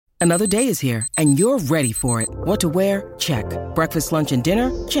Another day is here, and you're ready for it. What to wear? Check. Breakfast, lunch, and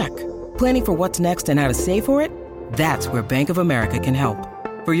dinner? Check. Planning for what's next and how to save for it? That's where Bank of America can help.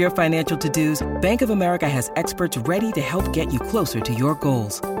 For your financial to-dos, Bank of America has experts ready to help get you closer to your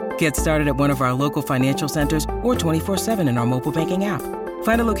goals. Get started at one of our local financial centers or 24/7 in our mobile banking app.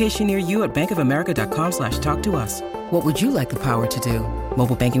 Find a location near you at bankofamerica.com/talktous. What would you like the power to do?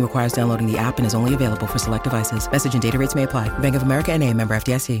 Mobile banking requires downloading the app and is only available for select devices. Message and data rates may apply. Bank of America N.A., member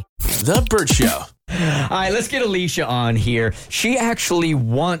FDIC. The Bert Show. All right, let's get Alicia on here. She actually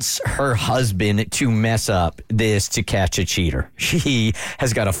wants her husband to mess up this to catch a cheater. She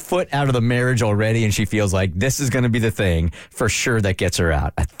has got a foot out of the marriage already, and she feels like this is going to be the thing for sure that gets her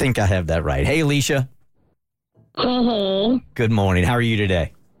out. I think I have that right. Hey, Alicia. Hey. Good morning. How are you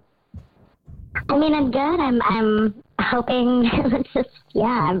today? I mean, I'm good. I'm hoping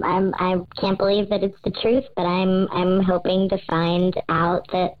I can't believe that it's the truth, but I'm hoping to find out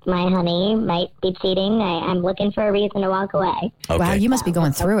that my honey might be cheating. I'm looking for a reason to walk away. Okay. Wow, you must be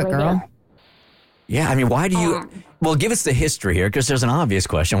going through it, girl. Yeah, I mean, why do you... Well, give us the history here, because there's an obvious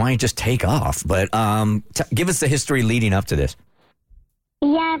question. Why don't you just take off? But give us the history leading up to this.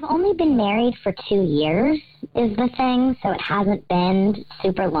 Yeah, I've only been married for 2 years is the thing, so it hasn't been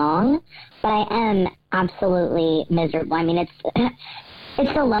super long. But I am absolutely miserable. I mean, it's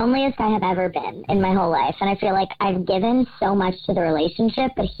the loneliest I have ever been in my whole life. And I feel like I've given so much to the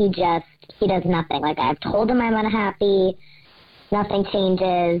relationship, but he does nothing. Like, I've told him I'm unhappy. Nothing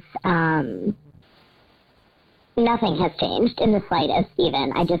changes. Nothing has changed in the slightest,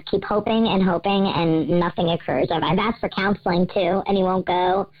 even. I just keep hoping, and nothing occurs. I've asked for counseling, too, and he won't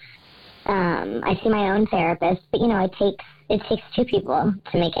go. I see my own therapist, but, it takes two people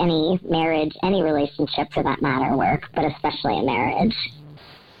to make any marriage, any relationship for that matter, work, but especially a marriage.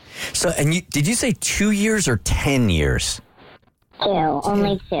 So, and did you say 2 years or 10 years?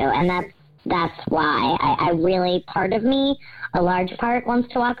 Only two, and that's why I really, part of me, a large part, wants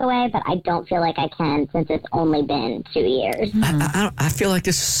to walk away, but I don't feel like I can since it's only been 2 years. I feel like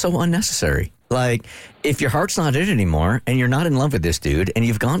this is so unnecessary. Like, if your heart's not in it anymore and you're not in love with this dude and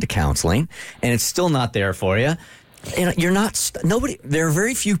you've gone to counseling and it's still not there for you, you're not, there are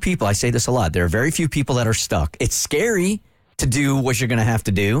very few people, I say this a lot, there are very few people that are stuck. It's scary to do what you're going to have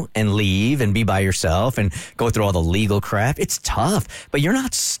to do and leave and be by yourself and go through all the legal crap. It's tough, but you're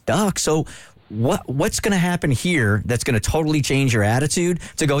not stuck. So what's going to happen here that's going to totally change your attitude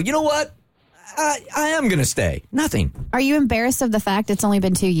to go, you know what? I am going to stay. Nothing. Are you embarrassed of the fact it's only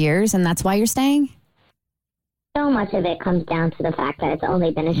been 2 years and that's why you're staying? So much of it comes down to the fact that it's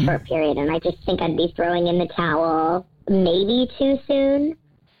only been a short period, and I just think I'd be throwing in the towel maybe too soon.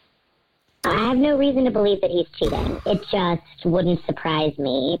 I have no reason to believe that he's cheating. It just wouldn't surprise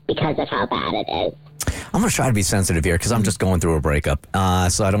me because of how bad it is. I'm going to try to be sensitive here because I'm just going through a breakup,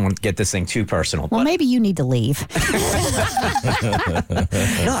 so I don't want to get this thing too personal. Well, maybe you need to leave.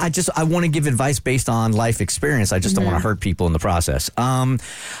 No, I want to give advice based on life experience. I just don't want to hurt people in the process. I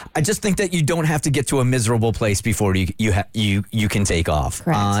just think that you don't have to get to a miserable place before you can take off.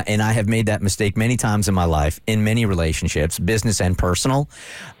 And I have made that mistake many times in my life, in many relationships, business and personal,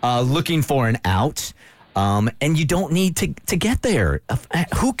 looking for an out. And you don't need to get there.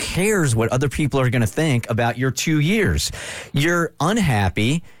 Who cares what other people are going to think about your 2 years? You're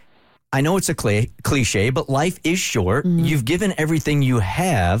unhappy. I know it's a cliche, but life is short. You've given everything you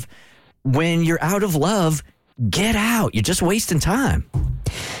have. When you're out of love, get out. You're just wasting time.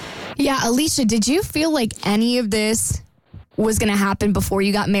 Yeah, Alicia, did you feel like any of this was going to happen before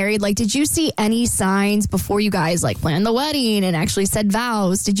you got married? Like, did you see any signs before you guys, planned the wedding and actually said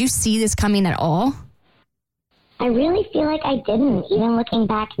vows? Did you see this coming at all? I really feel like I didn't. Even looking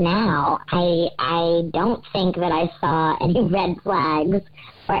back now, I don't think that I saw any red flags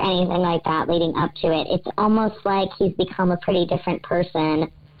or anything like that leading up to it. It's almost like he's become a pretty different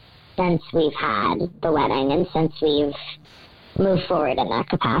person since we've had the wedding and since we've moved forward in that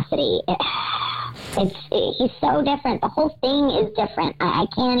capacity. He's so different. The whole thing is different. I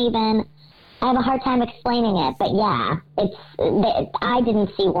have a hard time explaining it, but yeah, I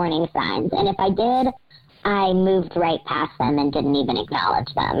didn't see warning signs. And if I did, I moved right past them and didn't even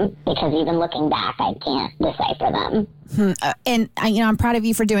acknowledge them because even looking back, I can't decipher them. And I'm proud of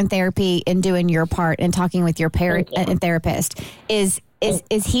you for doing therapy and doing your part and talking with your parent and therapist. Is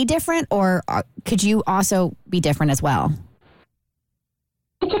he different, or could you also be different as well?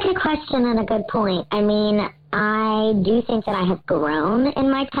 It's a good question and a good point. I mean, I do think that I have grown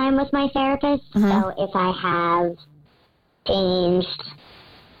in my time with my therapist. So if I have changed,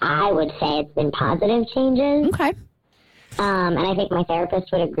 I would say it's been positive changes. Okay. And I think my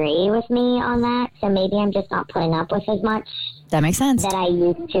therapist would agree with me on that. So maybe I'm just not putting up with as much That makes sense. that I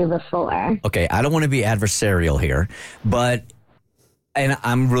used to before. Okay, I don't want to be adversarial here, and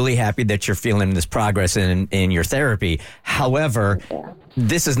I'm really happy that you're feeling this progress in your therapy. However,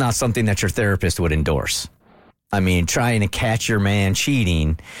 this is not something that your therapist would endorse. I mean, trying to catch your man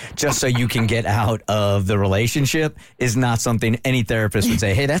cheating just so you can get out of the relationship is not something any therapist would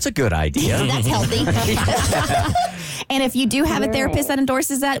say, hey, that's a good idea. That's healthy. And if you do have a therapist that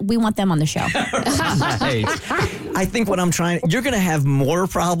endorses that, we want them on the show. Right. I think you're going to have more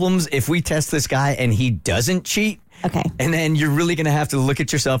problems if we test this guy and he doesn't cheat. Okay. And then you're really going to have to look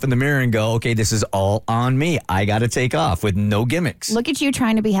at yourself in the mirror and go, okay, this is all on me. I got to take off with no gimmicks. Look at you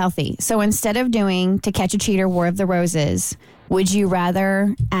trying to be healthy. So instead of doing To Catch a Cheater, War of the Roses, would you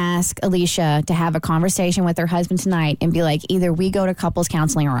rather ask Alicia to have a conversation with her husband tonight and be like, either we go to couples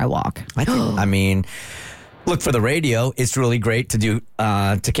counseling or I walk? I mean, look, for the radio, it's really great to do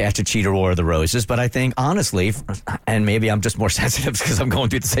To Catch a Cheater, War of the Roses. But I think, honestly, and maybe I'm just more sensitive because I'm going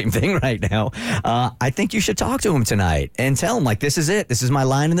through the same thing right now, I think you should talk to him tonight and tell him, like, this is it. This is my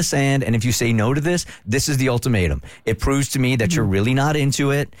line in the sand. And if you say no to this, this is the ultimatum. It proves to me that you're really not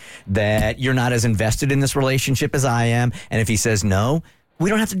into it, that you're not as invested in this relationship as I am. And if he says no, we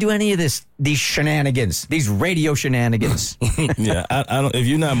don't have to do any of these shenanigans, these radio shenanigans. Yeah, I don't. If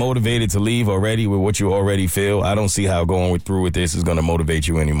you're not motivated to leave already with what you already feel, I don't see how going through with this is going to motivate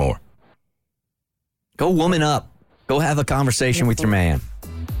you anymore. Go woman up. Go have a conversation with your man.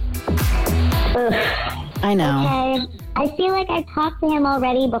 I know. Okay. I feel like I talked to him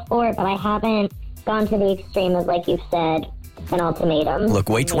already before, but I haven't gone to the extreme of, like you said, an ultimatum. Look,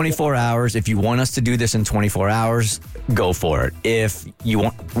 wait 24 hours. If you want us to do this in 24 hours, go for it. If you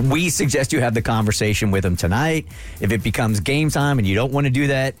want, we suggest you have the conversation with him tonight. If it becomes game time and you don't want to do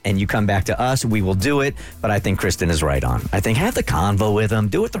that and you come back to us, we will do it. But I think Kristen is right on. I think have the convo with him.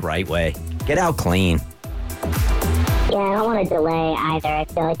 Do it the right way. Get out clean. Yeah, I don't want to delay either. I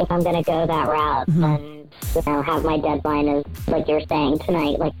feel like if I'm going to go that route, then have my deadline is like you're saying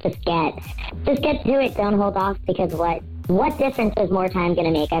tonight. Like just get to it. Don't hold off, because what difference is more time going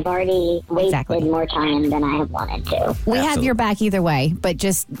to make? I've already wasted more time than I have wanted to. We have your back either way, but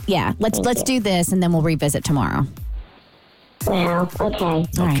just let's do this and then we'll revisit tomorrow. Well, okay.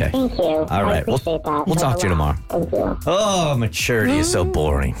 Okay. Thank you. All right. I appreciate that. We'll talk to you tomorrow. Thank you. Oh, maturity is so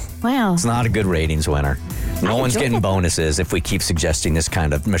boring. Wow. It's not a good ratings winner. No one's getting bonuses if we keep suggesting this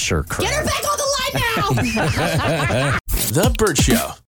kind of mature crap. Get her back on the line now! The Burt Show.